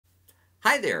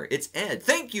Hi there, it's Ed.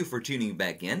 Thank you for tuning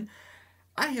back in.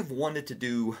 I have wanted to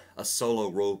do a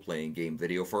solo role-playing game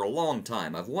video for a long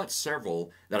time. I've watched several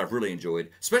that I've really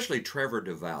enjoyed, especially Trevor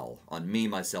Duval on Me,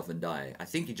 Myself, and Die. I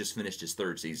think he just finished his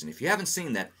third season. If you haven't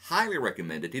seen that, highly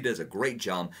recommend it. He does a great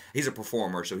job. He's a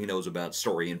performer, so he knows about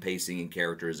story and pacing and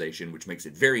characterization, which makes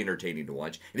it very entertaining to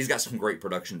watch. And he's got some great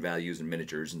production values and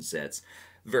miniatures and sets,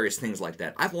 various things like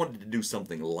that. I've wanted to do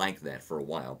something like that for a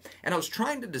while. And I was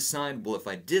trying to decide, well, if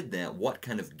I did that, what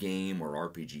kind of game or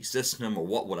RPG system or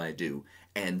what would I do?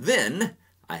 And then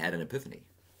I had an epiphany.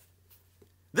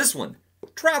 This one,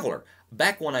 Traveller.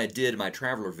 Back when I did my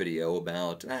Traveller video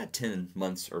about 10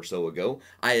 months or so ago,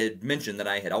 I had mentioned that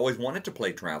I had always wanted to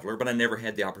play Traveller, but I never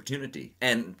had the opportunity.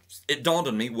 And it dawned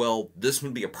on me, well, this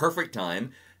would be a perfect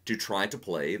time to try to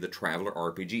play the Traveller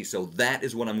RPG. So that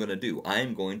is what I'm going to do. I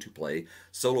am going to play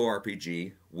solo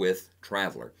RPG with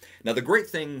Traveller. Now the great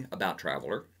thing about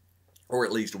Traveller, or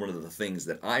at least one of the things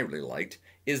that I really liked,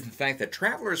 is the fact that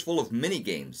Traveller is full of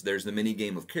mini-games. There's the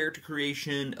mini-game of character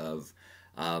creation, of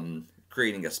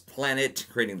creating a planet,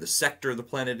 creating the sector the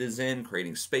planet is in,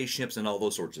 creating spaceships, and all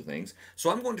those sorts of things.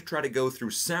 So I'm going to try to go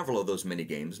through several of those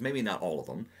mini-games, maybe not all of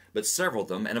them, but several of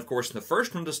them. And of course, the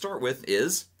first one to start with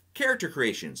is character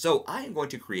creation. So I am going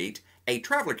to create a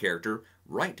Traveller character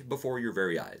right before your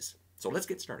very eyes. So let's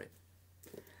get started.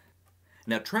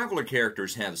 Now, Traveller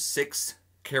characters have 6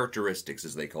 characteristics,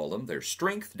 as they call them. They're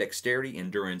strength, dexterity,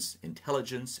 endurance,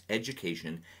 intelligence,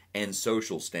 education, and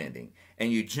social standing.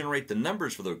 And you generate the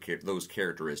numbers for those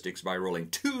characteristics by rolling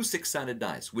 2 six-sided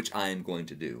dice, which I am going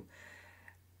to do.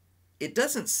 It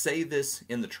doesn't say this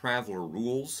in the Traveller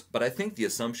rules, but I think the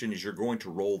assumption is you're going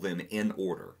to roll them in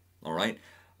order. All right?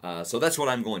 So that's what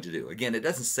I'm going to do. Again, it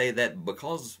doesn't say that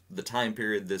because the time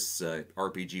period this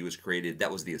RPG was created,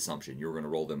 that was the assumption. You were going to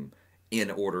roll them in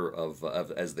order of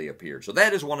as they appeared. So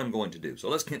that is what I'm going to do. So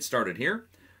let's get started here.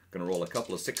 I'm going to roll a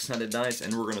couple of six-sided dice,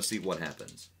 and we're going to see what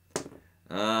happens.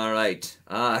 All right.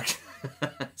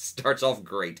 Starts off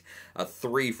great. A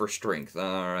 3 for strength.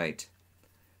 All right.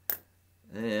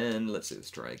 And let's see. Let's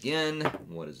try again.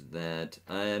 What is that?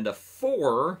 And a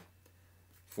 4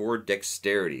 for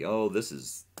dexterity. Oh, this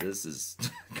is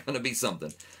going to be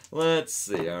something. Let's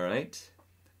see. All right.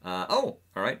 All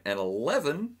right, and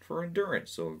 11 for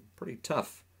endurance, so pretty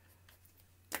tough,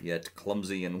 yet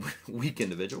clumsy and weak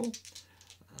individual.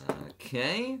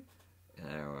 Okay,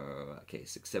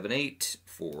 6, 7, 8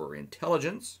 for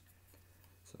intelligence,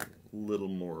 so a little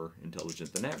more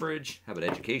intelligent than average. How about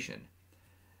education?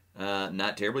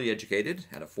 Not terribly educated,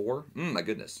 had a 4. My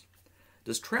goodness.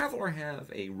 Does Traveller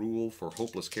have a rule for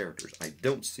hopeless characters? I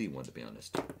don't see one, to be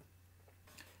honest.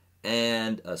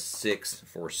 And a 6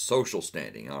 for social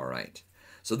standing. All right.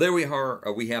 So there we are.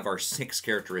 We have our 6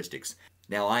 characteristics.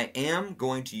 Now I am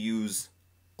going to use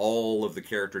all of the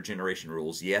character generation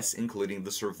rules, yes, including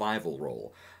the survival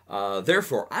roll.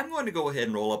 Therefore, I'm going to go ahead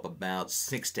and roll up about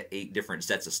 6 to 8 different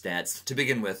sets of stats to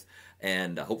begin with,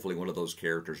 and hopefully one of those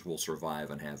characters will survive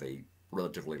and have a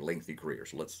relatively lengthy career.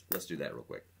 So let's do that real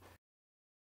quick.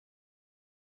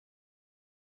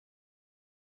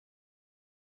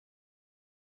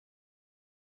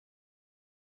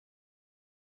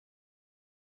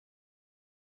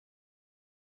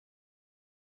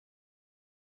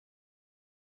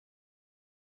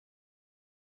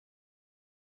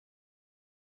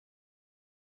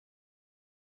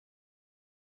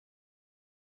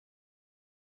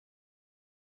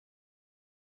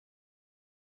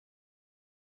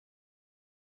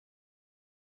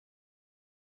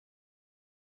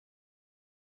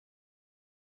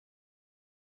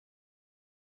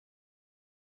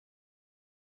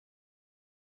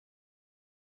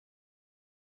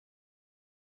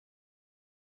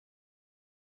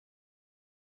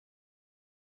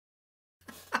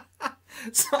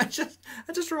 So I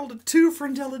just rolled a 2 for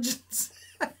intelligence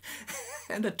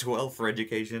and a 12 for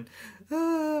education.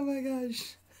 Oh my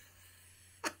gosh.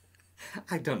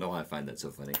 I don't know why I find that so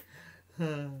funny.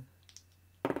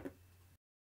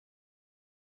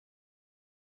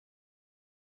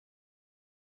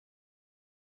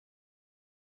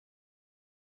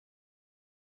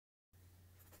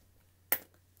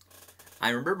 I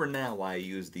remember now why I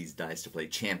use these dice to play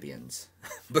champions,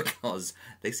 because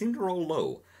they seem to roll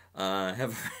low. I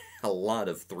have a lot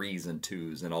of 3s and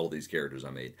 2s in all of these characters I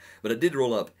made. But I did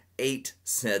roll up 8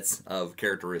 sets of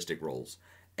characteristic rolls,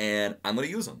 and I'm going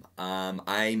to use them.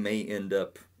 I may end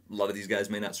up, a lot of these guys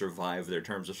may not survive their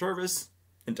terms of service,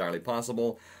 entirely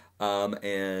possible,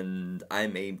 and I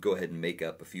may go ahead and make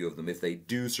up a few of them. If they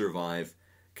do survive,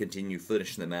 continue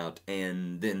finishing them out,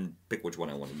 and then pick which one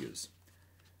I want to use.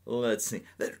 Let's see.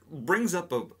 That brings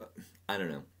up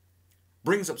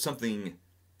brings up something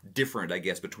different, I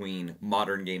guess, between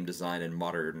modern game design and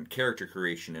modern character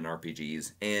creation in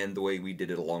RPGs and the way we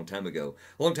did it a long time ago.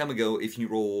 A long time ago, if you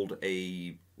rolled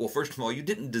a... Well, first of all, you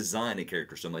didn't design a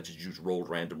character so much as you just rolled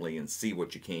randomly and see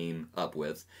what you came up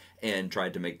with and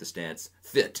tried to make the stats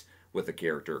fit with the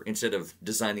character instead of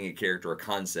designing a character, a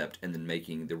concept, and then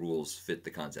making the rules fit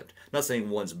the concept. Not saying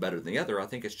one's better than the other. I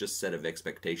think it's just set of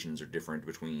expectations are different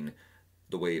between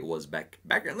the way it was back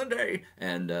in the day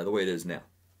and the way it is now.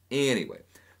 Anyway,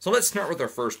 so let's start with our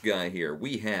first guy here.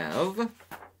 We have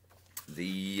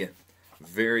the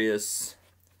various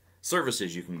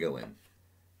services you can go in.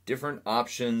 Different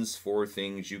options for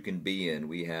things you can be in.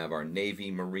 We have our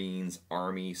Navy, Marines,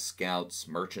 Army, Scouts,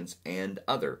 Merchants, and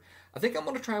other. I think I'm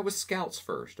going to try with Scouts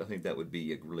first. I think that would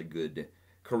be a really good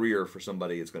career for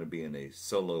somebody that's going to be in a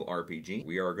solo RPG.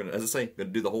 We are going to, as I say, going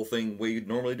to do the whole thing we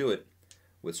normally do it,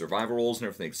 with survival roles and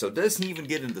everything. So does he even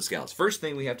get into the Scouts? First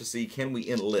thing we have to see, can we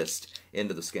enlist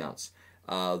into the Scouts?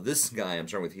 This guy, I'm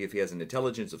starting with, if he has an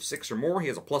intelligence of 6 or more, he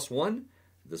has a +1.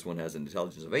 This one has an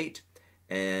intelligence of 8.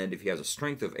 And if he has a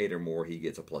strength of 8 or more, he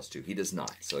gets a +2. He does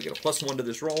not. So I get a +1 to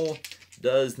this roll.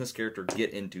 Does this character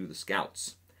get into the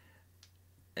Scouts?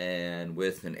 And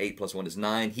with an 8 + 1 is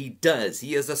 9, he does.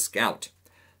 He is a Scout.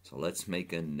 So let's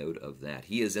make a note of that.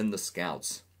 He is in the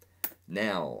Scouts.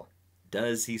 Now,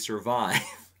 does he survive?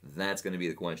 That's going to be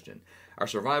the question. Our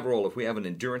survival roll, if we have an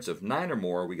endurance of 9 or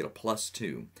more, we get a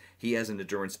 +2. He has an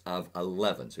endurance of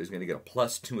 11, so he's going to get a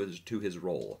 +2 to his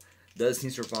roll. Does he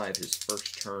survive his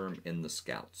first term in the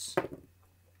Scouts?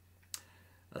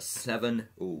 A 7.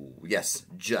 Ooh, yes,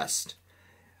 just.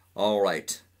 All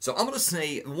right. So I'm going to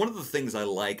say one of the things I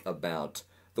like about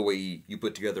the way you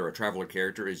put together a Traveler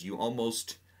character is you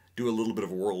almost do a little bit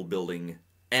of world building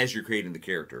as you're creating the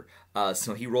character.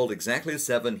 So he rolled exactly a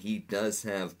 7. He does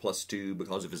have +2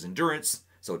 because of his endurance,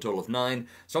 so a total of 9.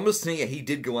 So I'm going to say he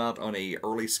did go out on a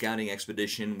early scouting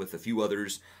expedition with a few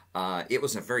others. It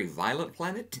was a very violent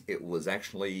planet. It was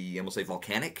actually, I'm going to say,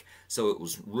 volcanic, so it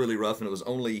was really rough, and it was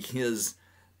only his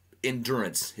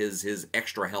endurance, his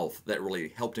extra health, that really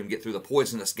helped him get through the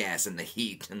poisonous gas and the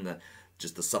heat and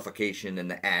just the suffocation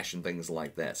and the ash and things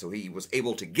like that. So he was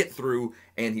able to get through,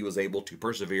 and he was able to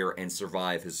persevere and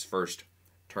survive his first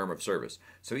term of service.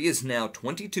 So he is now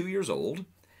 22 years old.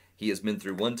 He has been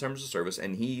through 1 term of service,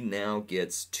 and he now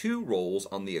gets 2 rolls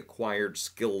on the acquired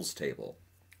skills table.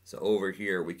 So over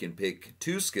here we can pick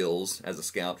 2 skills as a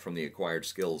scout from the acquired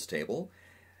skills table.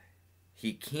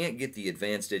 He can't get the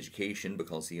advanced education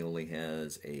because he only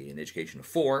has an education of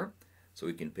 4. So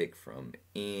we can pick from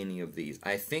any of these.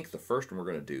 I think the first one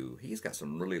we're going to do, he's got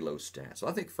some really low stats. So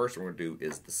I think the first one we're going to do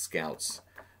is the Scouts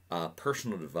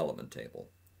personal development table.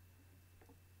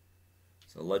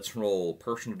 So let's roll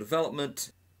personal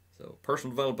development. So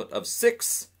personal development of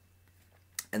 6.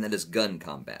 And that is gun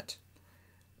combat.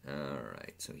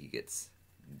 Alright, so he gets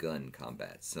gun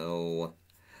combat. So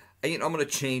I'm going to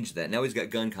change that. Now he's got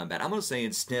gun combat. I'm going to say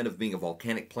instead of being a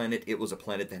volcanic planet, it was a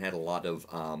planet that had a lot of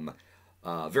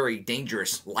very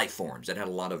dangerous life forms. It had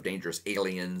a lot of dangerous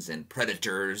aliens and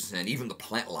predators, and even the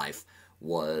plant life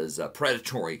was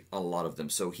predatory on a lot of them.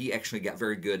 So he actually got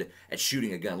very good at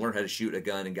shooting a gun, learned how to shoot a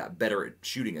gun, and got better at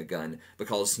shooting a gun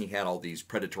because he had all these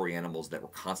predatory animals that were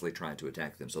constantly trying to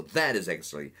attack them. So that is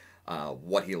actually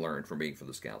what he learned from being for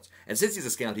the Scouts. And since he's a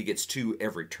Scout, he gets 2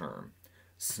 every term.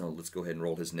 So let's go ahead and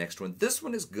roll his next one. This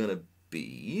one is going to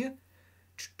be...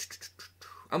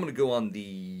 I'm going to go on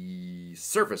the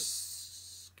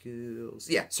service skills.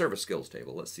 Yeah, service skills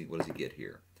table. Let's see, what does he get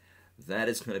here? That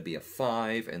is going to be a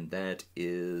 5, and that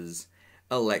is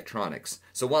electronics.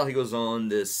 So while he goes on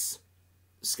this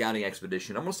scouting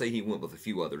expedition, I'm going to say he went with a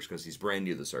few others because he's brand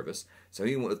new to the service. So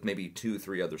he went with maybe 2,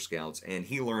 3 other scouts, and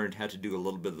he learned how to do a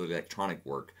little bit of electronic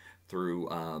work through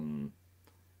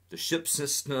the ship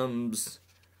systems,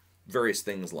 various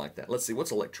things like that. Let's see,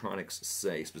 what's electronics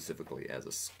say specifically as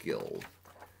a skill?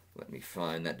 Let me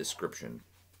find that description.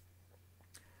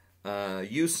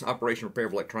 Use, operation, repair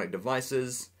of electronic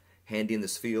devices, handy in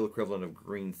this field, equivalent of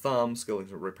green thumb, skill in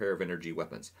repair of energy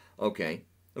weapons. Okay,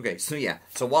 so yeah,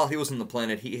 so while he was on the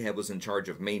planet, he was in charge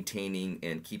of maintaining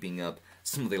and keeping up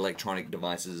some of the electronic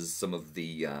devices, some of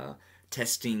the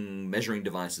testing, measuring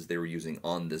devices they were using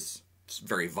on this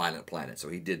very violent planet. So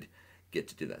he did get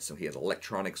to do that. So he has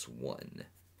electronics 1.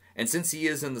 And since he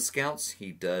is in the Scouts,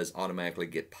 he does automatically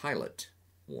get pilot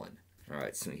 1.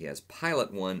 Alright, so he has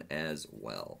pilot 1 as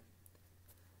well.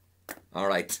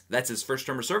 Alright, that's his first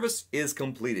term of service is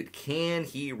completed. Can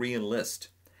he re-enlist?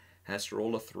 Has to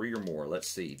roll a 3 or more. Let's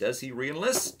see. Does he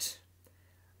re-enlist?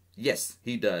 Yes,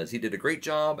 he does. He did a great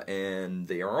job, and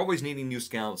they are always needing new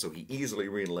scouts, so he easily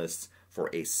re-enlists for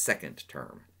a 2nd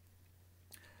term.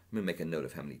 Let me make a note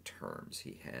of how many terms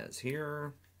he has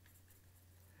here.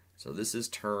 So this is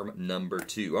term number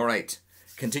 2. All right,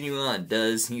 continue on.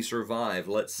 Does he survive?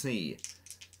 Let's see.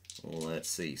 Let's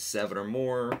see. 7 or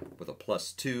more with a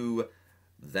 +2.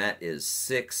 That is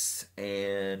 6.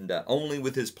 And only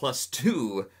with his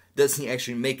 +2 does he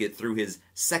actually make it through his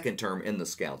second term in the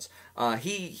Scouts. By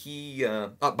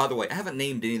the way, I haven't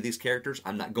named any of these characters.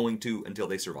 I'm not going to until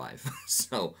they survive.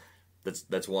 So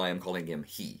that's why I'm calling him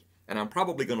he. And I'm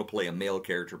probably going to play a male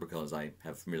character because I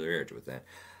have familiarity with that.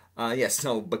 Yes,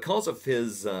 so because of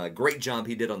his great job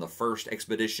he did on the first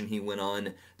expedition he went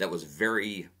on, that was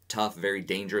very tough, very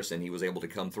dangerous, and he was able to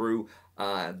come through,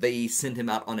 they sent him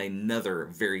out on another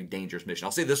very dangerous mission.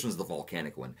 I'll say this one's the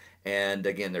volcanic one. And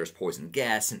again, there's poison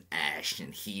gas and ash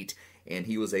and heat, and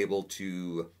he was able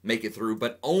to make it through,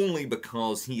 but only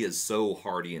because he is so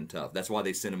hardy and tough. That's why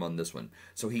they sent him on this one.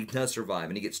 So he does survive,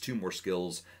 and he gets 2 more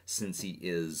skills since he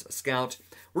is a scout.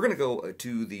 We're going to go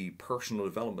to the personal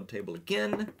development table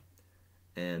again,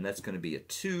 and that's going to be a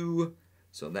 2,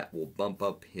 so that will bump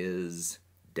up his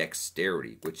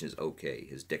dexterity, which is okay.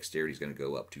 His dexterity is going to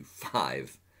go up to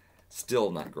 5.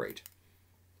 Still not great,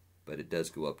 but it does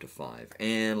go up to 5.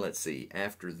 And let's see,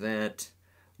 after that,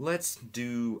 let's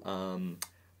do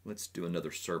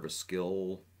another service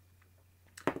skill,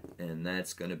 and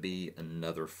that's going to be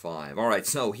another 5. All right,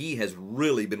 so he has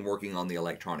really been working on the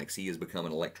electronics. He has become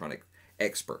an electronic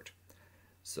expert.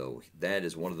 So that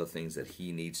is one of the things that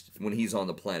he needs. When he's on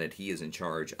the planet, he is in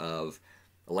charge of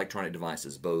electronic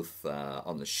devices, both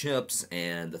on the ships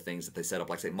and the things that they set up,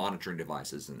 like, say, monitoring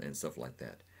devices and stuff like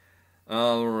that.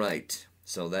 All right,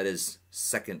 so that is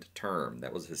second term.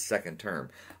 That was his second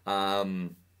term.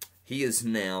 He is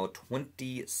now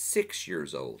 26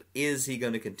 years old. Is he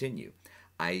going to continue?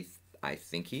 I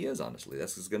think he is, honestly.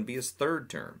 This is going to be his third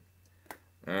term.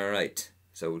 All right,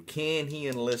 so can he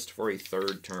enlist for a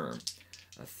third term?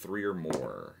 3 or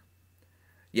more.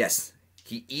 Yes,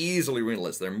 he easily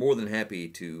re-enlists. They're more than happy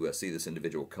to see this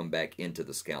individual come back into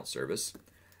the Scout service.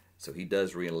 So he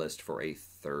does re-enlist for a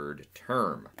third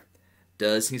term.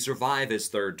 Does he survive his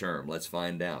third term? Let's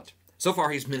find out. So far,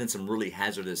 he's been in some really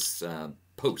hazardous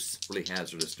posts, really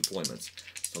hazardous deployments.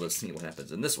 So let's see what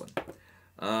happens in this one.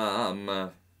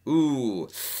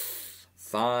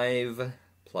 5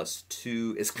 plus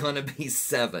 2 is going to be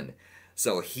 7.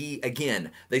 So he,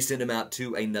 again, they send him out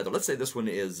to another. Let's say this one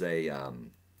is a,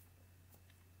 I'm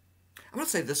going to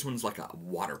say this one's like a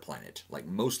water planet, like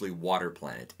mostly water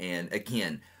planet. And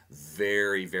again,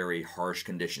 very, very harsh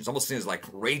conditions. Almost seems like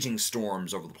raging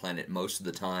storms over the planet most of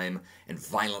the time, and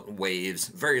violent waves,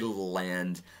 very little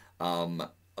land.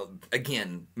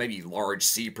 Again, maybe large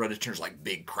sea predators like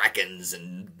big krakens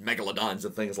and megalodons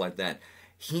and things like that.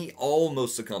 He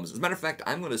almost succumbs. As a matter of fact,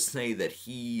 I'm going to say that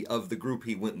of the group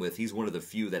he went with, he's one of the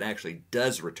few that actually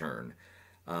does return.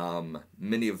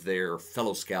 Many of their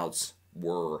fellow scouts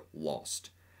were lost.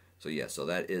 So yeah, so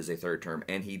that is a third term,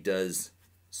 and he does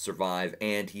survive,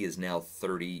 and he is now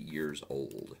 30 years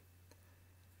old.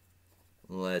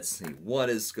 Let's see, what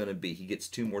is going to be? He gets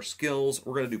 2 more skills.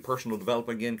 We're going to do personal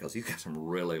development again, because he's got some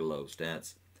really low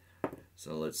stats.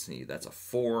 So let's see, that's a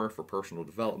 4 for personal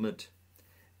development.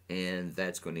 And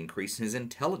that's going to increase his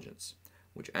intelligence,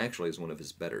 which actually is one of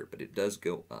his better, but it does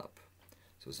go up.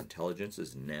 So his intelligence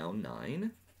is now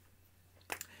 9.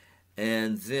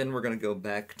 And then we're going to go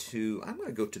back to, I'm going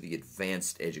to go to the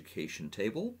advanced education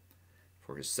table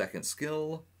for his second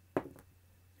skill.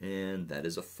 And that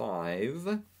is a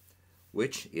 5,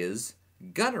 which is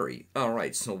gunnery. All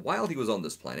right, so while he was on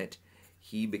this planet,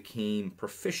 he became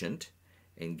proficient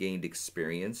and gained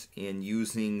experience in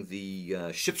using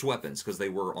the ship's weapons, because they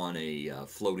were on a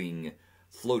floating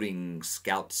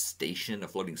scout station, a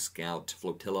floating scout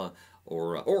flotilla,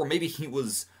 or maybe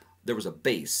there was a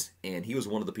base, and he was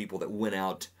one of the people that went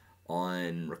out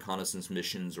on reconnaissance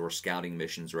missions or scouting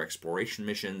missions or exploration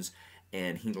missions,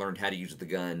 and he learned how to use the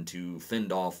gun to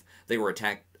fend off. They were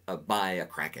attacked by a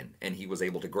kraken, and he was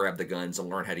able to grab the guns and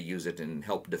learn how to use it and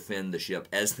help defend the ship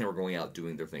as they were going out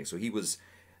doing their thing. So he was.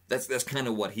 That's kind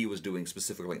of what he was doing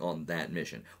specifically on that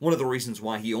mission. One of the reasons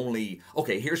why he only...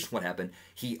 Okay, here's what happened.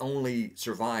 He only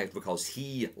survived because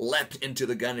he leapt into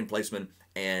the gun emplacement,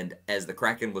 and as the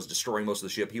Kraken was destroying most of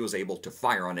the ship, he was able to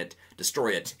fire on it, destroy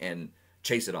it, and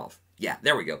chase it off. Yeah,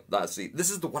 there we go. See,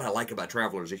 this is what I like about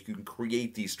Travelers, is you can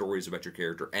create these stories about your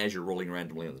character as you're rolling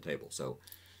randomly on the table. So,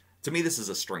 to me, this is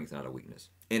a strength, not a weakness.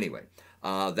 Anyway,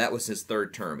 that was his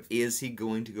third term. Is he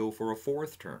going to go for a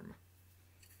fourth term?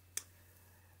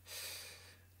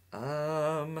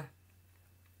 That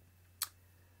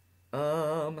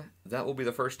will be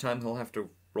the first time he'll have to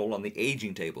roll on the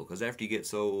aging table, because after you get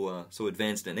so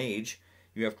advanced in age,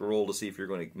 you have to roll to see if you're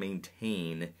going to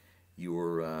maintain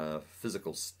your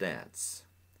physical stats.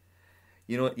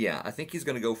 You know what? Yeah, I think he's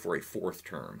going to go for a 4th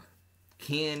term.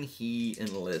 Can he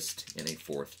enlist in a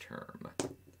 4th term?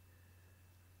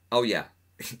 Oh, yeah.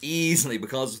 Easily,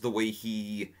 because of the way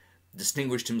he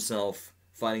distinguished himself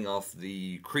fighting off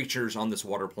the creatures on this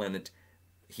water planet.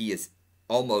 He is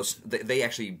almost... They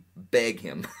actually beg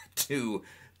him to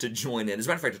join in. As a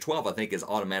matter of fact, a 12, I think, is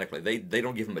automatically. They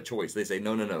don't give him a choice. They say,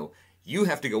 no, no, no. You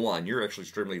have to go on. You're actually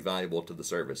extremely valuable to the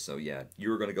service. So, yeah,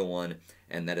 you're going to go on,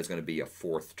 and that is going to be a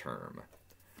 4th term.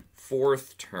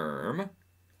 4th term,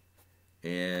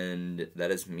 and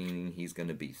that is meaning he's going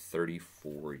to be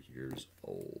 34 years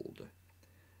old.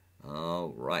 All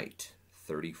right,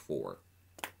 34.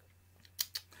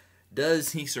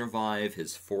 Does he survive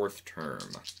his 4th term?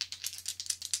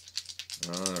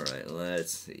 All right,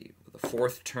 let's see. The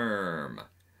 4th term.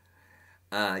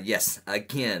 Yes,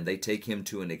 again, they take him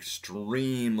to an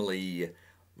extremely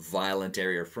violent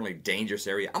area, fairly dangerous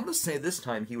area. I'm going to say this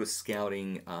time he was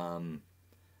scouting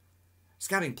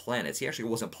planets. He actually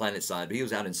wasn't planet-side, but he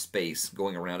was out in space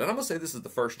going around. And I'm going to say this is the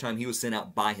first time he was sent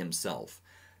out by himself.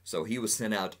 So he was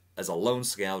sent out as a lone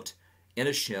scout in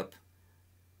a ship,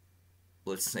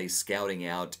 let's say scouting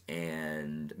out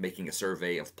and making a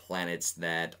survey of planets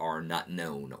that are not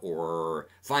known, or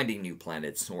finding new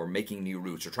planets, or making new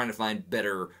routes, or trying to find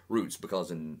better routes,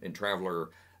 because in Traveller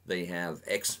they have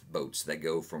X-boats that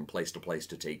go from place to place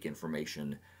to take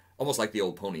information, almost like the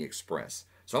old Pony Express.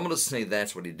 So I'm going to say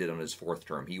that's what he did on his 4th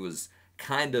term. He was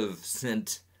kind of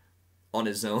sent on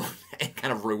his own and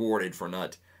kind of rewarded for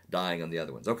not dying on the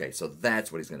other ones. Okay, so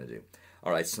that's what he's going to do.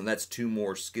 All right, so that's 2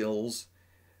 more skills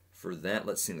for that.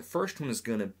 Let's see. The first one is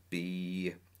going to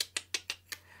be...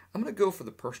 I'm going to go for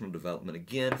the personal development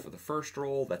again for the first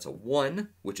roll. That's a 1,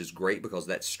 which is great because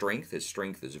that's strength. His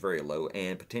strength is very low,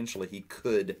 and potentially he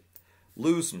could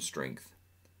lose some strength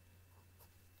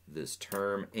this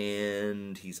term.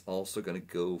 And he's also going to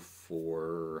go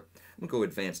for... I'm going to go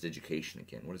advanced education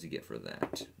again. What does he get for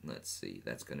that? Let's see.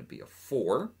 That's going to be a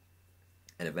 4.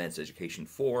 And advanced education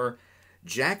 4.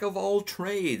 Jack of all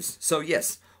trades. So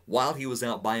yes, while he was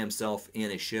out by himself in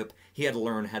a ship, he had to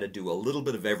learn how to do a little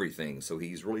bit of everything. So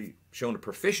he's really shown a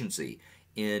proficiency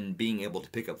in being able to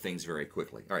pick up things very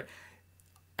quickly. All right,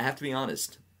 I have to be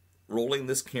honest. Rolling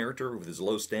this character with his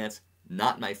low stats,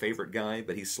 not my favorite guy,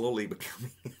 but he's slowly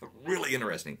becoming really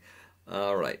interesting.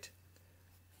 All right.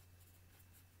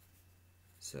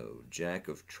 So Jack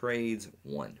of trades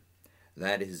 1.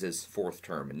 That is his 4th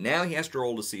term. And now he has to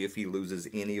roll to see if he loses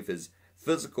any of his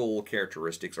physical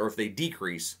characteristics, or if they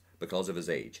decrease because of his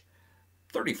age.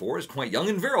 34 is quite young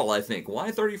and virile, I think. Why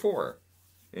 34?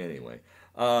 Anyway,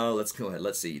 let's go ahead.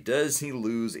 Let's see. Does he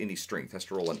lose any strength? Has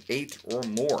to roll an 8 or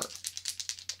more.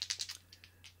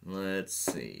 Let's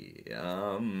see.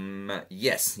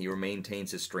 Yes, he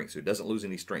maintains his strength, so he doesn't lose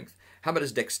any strength. How about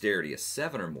his dexterity? A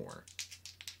 7 or more.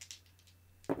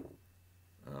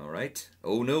 All right.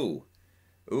 Oh, no.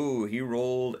 Ooh, he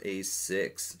rolled a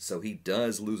 6, so he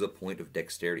does lose a point of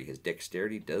dexterity. His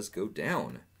dexterity does go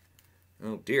down.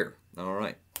 Oh, dear. All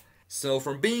right. So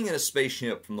from being in a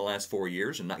spaceship from the last 4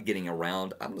 years and not getting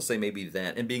around, I'm going to say maybe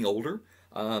that, and being older,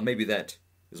 maybe that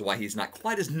is why he's not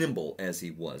quite as nimble as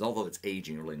he was, although it's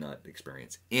aging, really not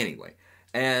experience. Anyway,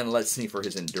 and let's see for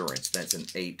his endurance. That's an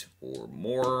 8 or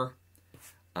more.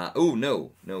 Oh,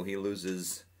 no. No, he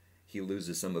loses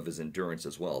some of his endurance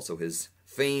as well. So his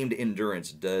famed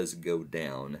endurance does go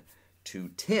down to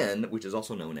 10, which is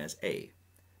also known as A,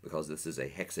 because this is a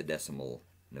hexadecimal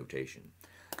notation.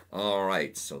 All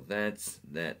right, so that's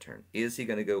that turn. Is he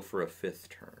going to go for a 5th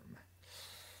term?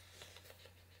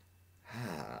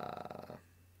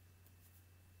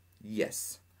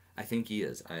 Yes, I think he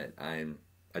is. I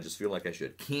just feel like I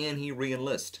should. Can he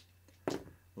re-enlist?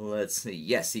 Let's see.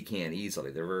 Yes, he can easily.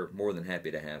 They're more than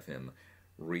happy to have him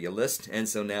re-enlist, and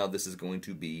so now this is going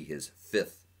to be his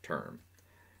 5th term.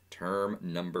 Term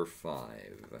number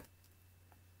 5.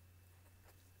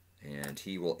 And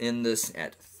he will end this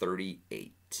at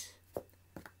 38.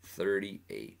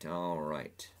 38. All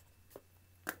right.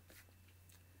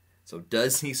 So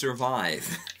does he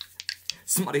survive?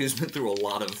 Somebody who's been through a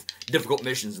lot of difficult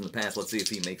missions in the past. Let's see if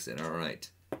he makes it. All right.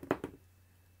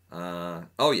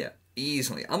 Oh yeah,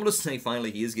 easily. I'm going to say finally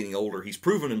he is getting older. He's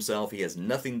proven himself. He has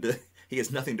nothing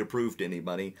to prove to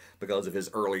anybody because of his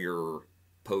earlier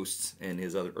posts and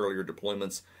his other earlier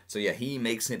deployments. So yeah, he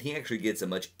makes it. He actually gets a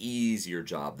much easier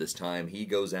job this time. He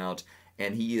goes out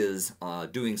and he is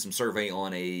doing some survey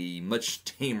on a much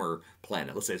tamer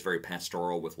planet. Let's say it's very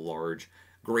pastoral with large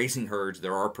grazing herds.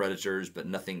 There are predators, but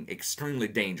nothing extremely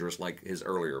dangerous like his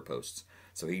earlier posts.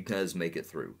 So he does make it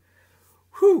through.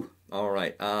 Whew! All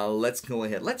right, let's go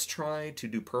ahead. Let's try to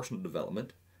do personal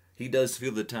development. He does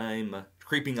feel the time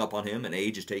creeping up on him, and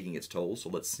age is taking its toll, so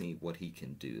let's see what he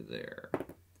can do there.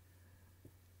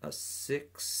 A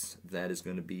 6, that is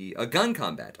going to be a gun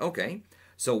combat. Okay,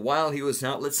 so while he was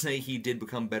out, let's say he did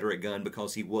become better at gun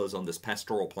because he was on this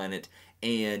pastoral planet,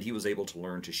 and he was able to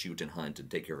learn to shoot and hunt and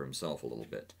take care of himself a little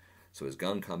bit. So his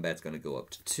gun combat's going to go up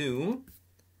to 2,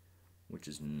 which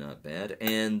is not bad.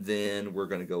 And then we're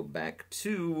going to go back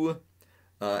to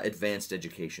advanced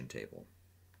education table.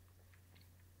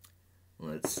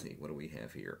 Let's see, what do we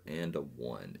have here? And a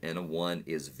 1. And a 1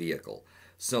 is vehicle.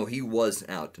 So he was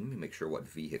out. Let me make sure what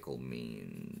vehicle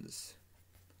means.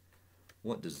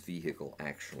 What does vehicle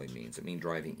actually mean? Does it mean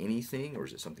driving anything, or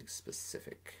is it something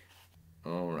specific?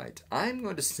 All right. I'm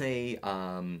going to say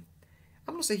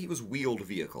he was wheeled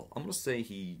vehicle. I'm going to say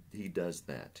he does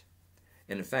that.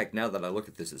 And in fact, now that I look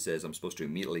at this, it says I'm supposed to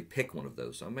immediately pick one of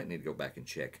those. So I might need to go back and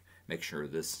check, make sure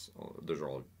those are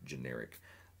all generic.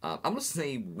 I'm going to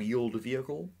say wheeled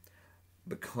vehicle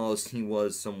because he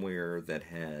was somewhere that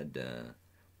had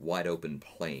wide open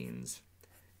plains,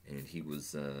 and he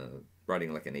was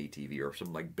riding like an ATV or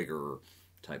some like bigger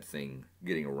type thing,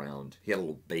 getting around. He had a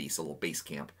little base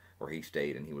camp where he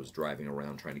stayed, and he was driving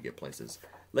around trying to get places.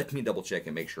 Let me double check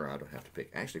and make sure I don't have to pick.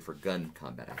 Actually, for gun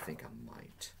combat, I think I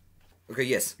might. Okay,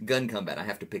 yes, gun combat. I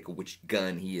have to pick which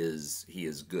gun he is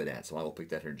good at, so I will pick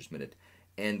that here in just a minute.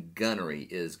 And gunnery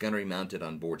is gunnery mounted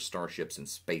on board starships and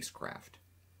spacecraft.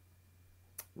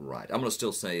 Right. I'm going to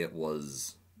still say it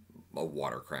was a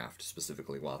watercraft,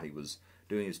 specifically while he was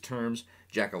doing his terms.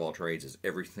 Jack of all trades is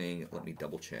everything. Let me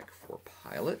double check for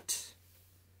pilot.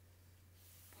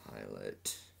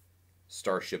 Pilot.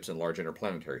 Starships and large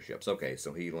interplanetary ships. Okay,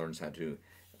 so he learns how to,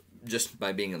 just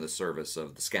by being in the service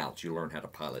of the scouts, you learn how to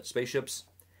pilot spaceships.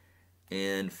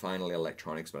 And finally,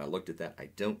 electronics. But I looked at that. I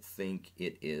don't think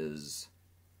it is...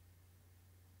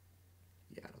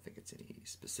 Yeah, I don't think it's any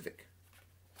specific.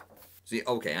 See,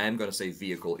 okay, I am going to say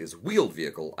vehicle is wheeled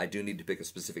vehicle. I do need to pick a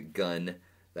specific gun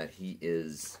that he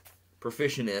is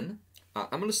proficient in.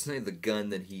 I'm going to say the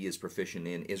gun that he is proficient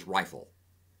in is rifle.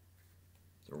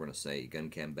 So we're going to say gun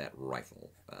combat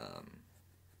rifle.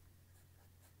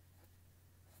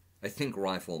 I think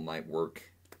rifle might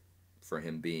work for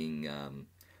him being...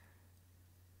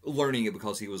 learning it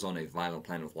because he was on a violent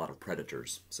planet with a lot of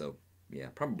predators. So, yeah,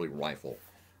 probably rifle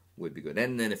would be good.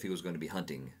 And then if he was going to be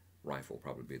hunting, rifle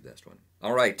probably be the best one.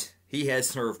 All right, he has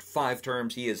served 5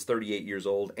 terms. He is 38 years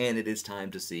old, and it is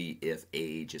time to see if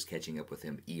age is catching up with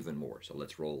him even more. So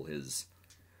let's roll his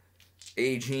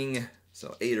aging.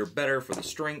 So 8 or better for the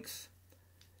strength.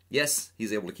 Yes,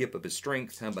 he's able to keep up his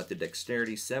strength. How about the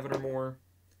dexterity? 7 or more.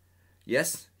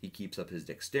 Yes, he keeps up his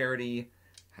dexterity.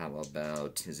 How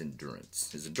about his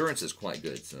endurance? His endurance is quite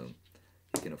good, so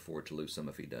he can afford to lose some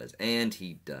if he does. And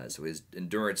he does. So his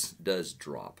endurance does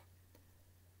drop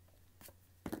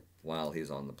while he's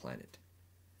on the planet,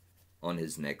 on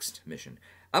his next mission.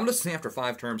 I'm going to say after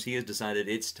 5 terms, he has decided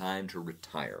it's time to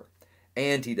retire.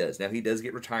 And he does. Now, he does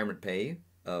get retirement pay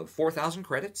of 4,000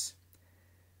 credits.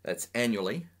 That's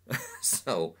annually.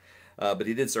 So, but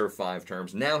he did serve 5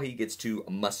 terms. Now he gets to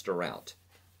muster out.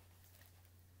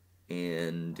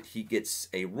 And he gets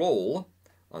a roll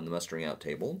on the mustering out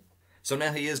table. So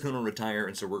now he is going to retire,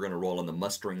 and so we're going to roll on the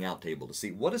mustering out table to see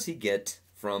what does he get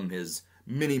from his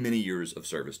many, many years of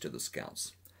service to the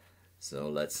Scouts. So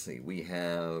let's see. We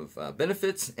have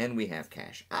benefits, and we have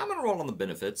cash. I'm going to roll on the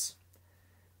benefits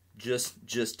just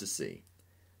to see.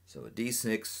 So a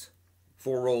D6,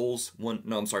 5 rolls,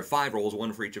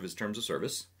 1 for each of his terms of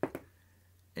service,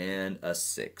 and a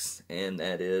 6. And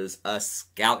that is a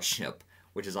scout ship,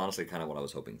 which is honestly kind of what I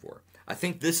was hoping for. I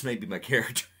think this may be my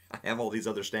character. I have all these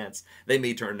other stats. They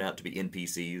may turn out to be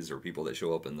NPCs or people that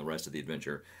show up in the rest of the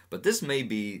adventure, but this may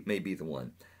be the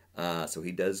one. So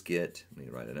he does get, let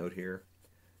me write a note here.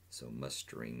 So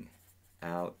mustering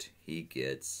out, he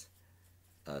gets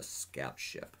a scout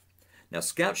ship. Now,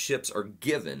 scout ships are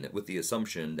given with the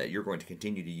assumption that you're going to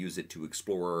continue to use it to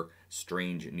explore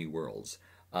strange new worlds.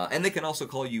 And they can also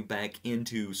call you back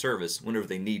into service whenever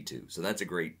they need to. So that's a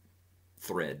great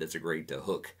thread. That's a great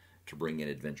hook to bring in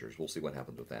adventures. We'll see what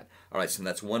happens with that. All right, so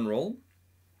that's 1 roll.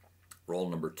 Roll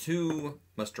number 2,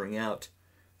 mustering out.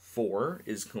 4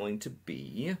 is going to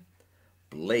be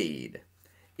blade.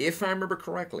 If I remember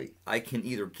correctly, I can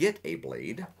either get a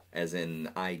blade, as in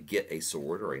I get a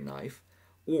sword or a knife,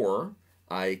 or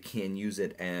I can use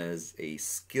it as a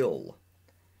skill,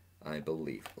 I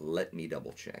believe. Let me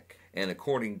double check. And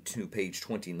according to page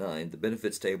 29, the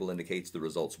benefits table indicates the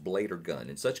results blade or gun.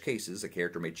 In such cases, a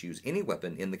character may choose any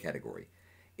weapon in the category.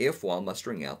 If, while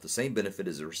mustering out, the same benefit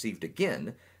is received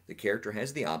again, the character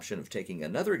has the option of taking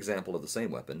another example of the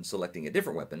same weapon, selecting a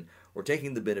different weapon, or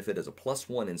taking the benefit as a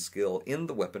 +1 in skill in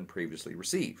the weapon previously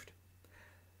received.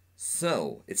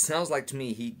 So, it sounds like to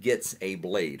me he gets a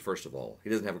blade, first of all. He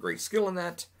doesn't have a great skill in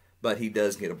that, but he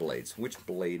does get a blade. So which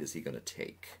blade is he going to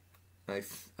take? I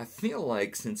feel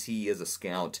like since he is a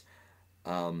scout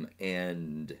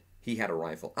and he had a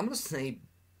rifle, I'm going to say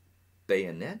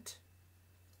bayonet.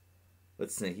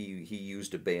 Let's say he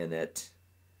used a bayonet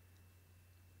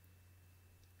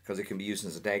because it can be used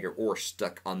as a dagger or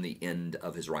stuck on the end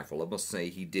of his rifle. I must say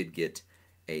he did get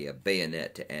a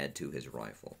bayonet to add to his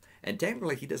rifle. And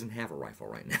technically he doesn't have a rifle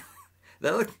right now.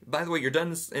 By the way, you're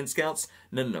done in scouts?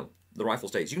 No. The rifle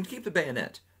stays. You can keep the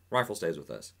bayonet. Rifle stays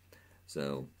with us.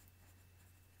 So,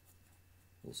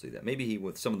 we'll see that. Maybe he,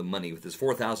 with some of the money, with his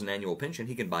 4,000 annual pension,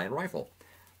 he can buy a rifle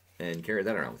and carry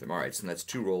that around with him. All right, so that's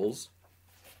 2 rolls.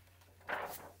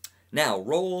 Now,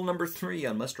 roll number 3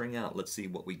 on mustering out. Let's see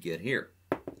what we get here.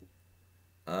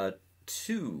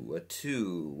 2. A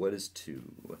 2. What is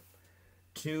 2?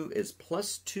 2 is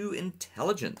 +2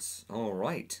 intelligence. All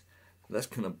right. That's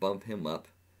going to bump him up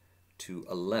to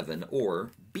 11,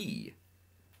 or B,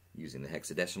 using the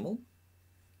hexadecimal.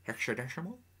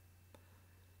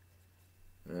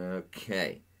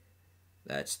 Okay.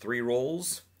 That's 3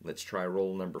 rolls. Let's try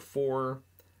roll number 4.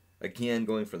 Again,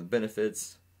 going for the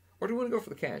benefits. Or do we want to go for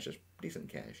the cash? That's decent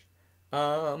cash.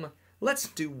 Let's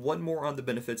do one more on the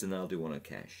benefits, and then I'll do one on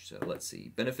cash. So let's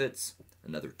see. Benefits,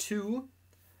 another 2.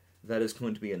 That is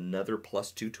going to be another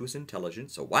 +2 to his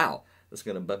intelligence. So wow, that's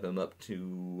going to bump him up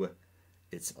to,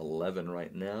 it's 11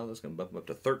 right now. That's going to bump him up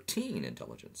to 13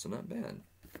 intelligence. So not bad.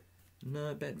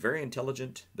 Not bad. Very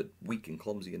intelligent, but weak and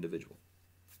clumsy individual.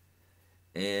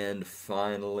 And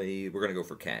finally, we're going to go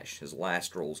for cash. His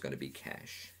last roll is going to be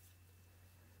cash.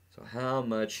 So how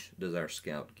much does our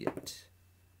scout get?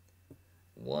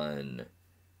 1.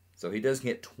 So he does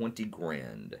get 20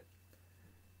 grand.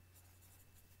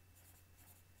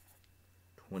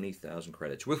 20,000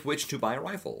 credits, with which to buy a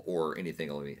rifle or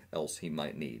anything else he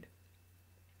might need.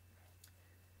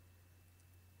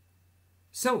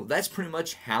 So that's pretty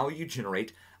much how you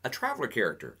generate a Traveler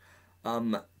character.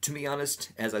 To be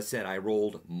honest, as I said, I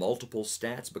rolled multiple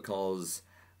stats because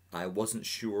I wasn't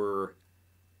sure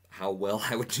how well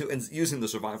I would do. And using the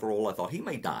survival roll, I thought he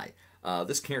may die.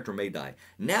 This character may die.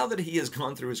 Now that he has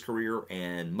gone through his career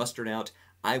and mustered out,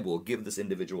 I will give this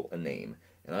individual a name.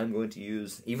 And I'm going to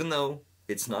use, even though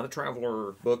it's not a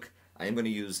Traveler book, I am going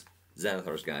to use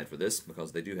Xanathar's Guide for this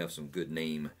because they do have some good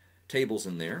name tables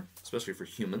in there, especially for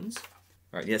humans.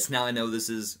 Alright, yes, now I know this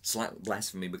is slight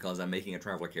blasphemy because I'm making a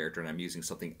Traveler character and I'm using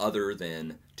something other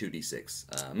than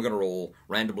 2d6. I'm going to roll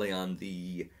randomly on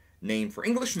the name for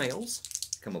English males,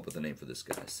 come up with a name for this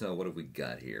guy. So what have we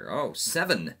got here? Oh,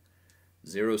 7.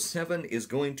 07 is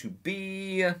going to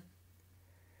be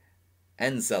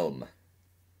Anselm.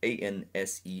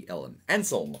 A-N-S-E-L-M.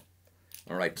 Anselm.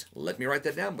 Alright, let me write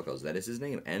that down because that is his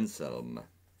name, Anselm.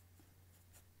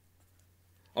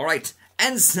 Alright,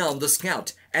 Anselm the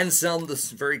Scout. Anselm the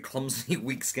very clumsy,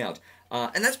 weak scout.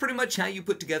 And that's pretty much how you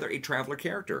put together a Traveler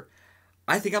character.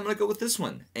 I think I'm going to go with this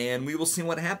one, and we will see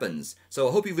what happens. So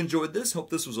I hope you've enjoyed this.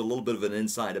 Hope this was a little bit of an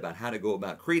insight about how to go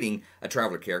about creating a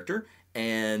Traveler character.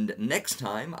 And next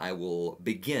time, I will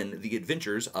begin the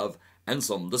adventures of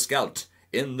Anselm the Scout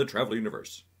in the Traveler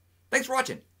universe. Thanks for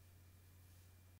watching.